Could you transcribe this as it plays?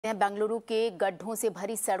बेंगलुरु के गड्ढों से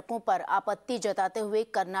भरी सड़कों पर आपत्ति जताते हुए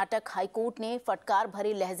कर्नाटक हाईकोर्ट ने फटकार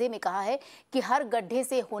भरे लहजे में कहा है कि हर गड्ढे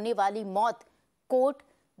से होने वाली मौत कोर्ट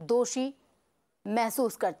दोषी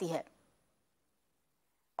महसूस करती है।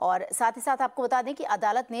 और साथ ही साथ आपको बता दें कि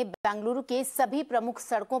अदालत ने बेंगलुरु के सभी प्रमुख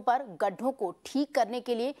सड़कों पर गड्ढों को ठीक करने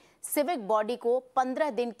के लिए सिविक बॉडी को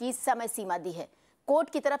 15 दिन की समय सीमा दी है। कोर्ट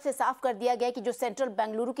की तरफ से साफ कर दिया गया कि जो सेंट्रल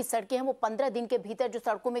बेंगलुरु की सड़कें हैं वो 15 दिन के भीतर जो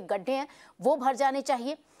सड़कों में गड्ढे हैं वो भर जाने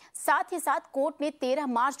चाहिए। साथ ही साथ कोर्ट ने 13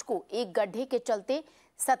 मार्च को एक गड्ढे के चलते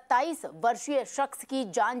 27 वर्षीय शख्स की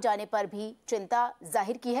जान जाने पर भी चिंता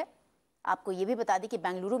जाहिर की है। आपको ये भी बता दें कि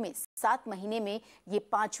बेंगलुरु में 7 महीने में ये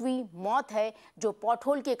 5वीं मौत है जो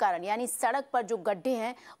पॉटहोल के कारण यानी सड़क पर जो गड्ढे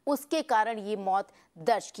हैं उसके कारण ये मौत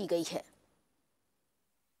दर्ज की गई है।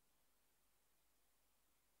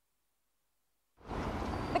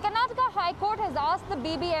 The Karnataka High Court has asked the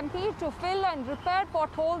BBMP to fill and repair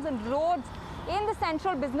potholes and roads in the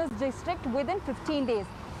Central Business District within 15 days.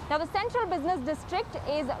 Now, the Central Business District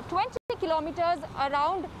is 20 kilometers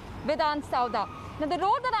around Vidhan Sauda. Now, the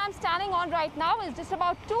road that I'm standing on right now is just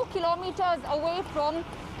about 2 kilometers away from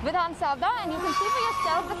Vidhan Sauda, and you can see for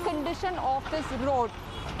yourself the condition of this road.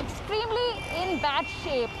 Extremely in bad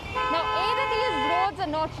shape. Now, either these roads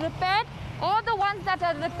are not repaired, or the ones that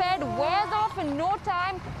are repaired wears off in no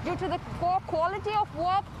time due to the poor quality of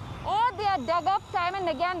work, or they are dug up time and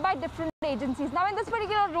again by different agencies. Now, in this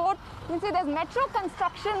particular road, you can see there's metro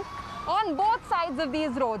construction on both sides of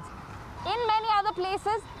these roads. In many other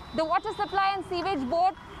places, the water supply and sewage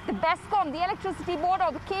board, the BESCOM, the electricity board,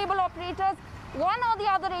 or the cable operators, one or the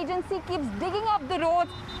other agency keeps digging up the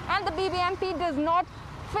roads, and the BBMP does not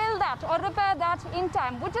fill that or repair that in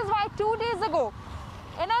time, which is why 2 days ago,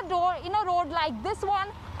 in a road like this one,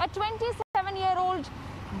 a 27-year-old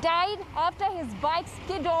died after his bike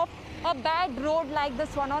skid off a bad road like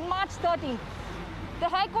this one on March 13th. The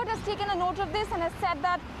High Court has taken a note of this and has said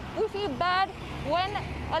that we feel bad when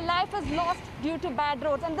a life is lost due to bad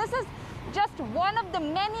roads. And this is just one of the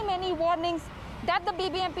many warnings that the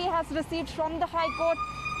BBMP has received from the High Court,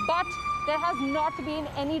 but there has not been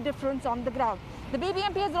any difference on the ground. The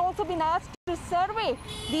BBMP has also been asked to survey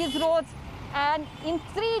these roads and in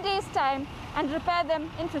 3 days' time and repair them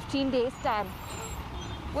in 15 days' time.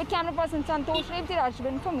 With camera person Santosh,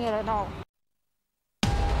 Ritu from here now.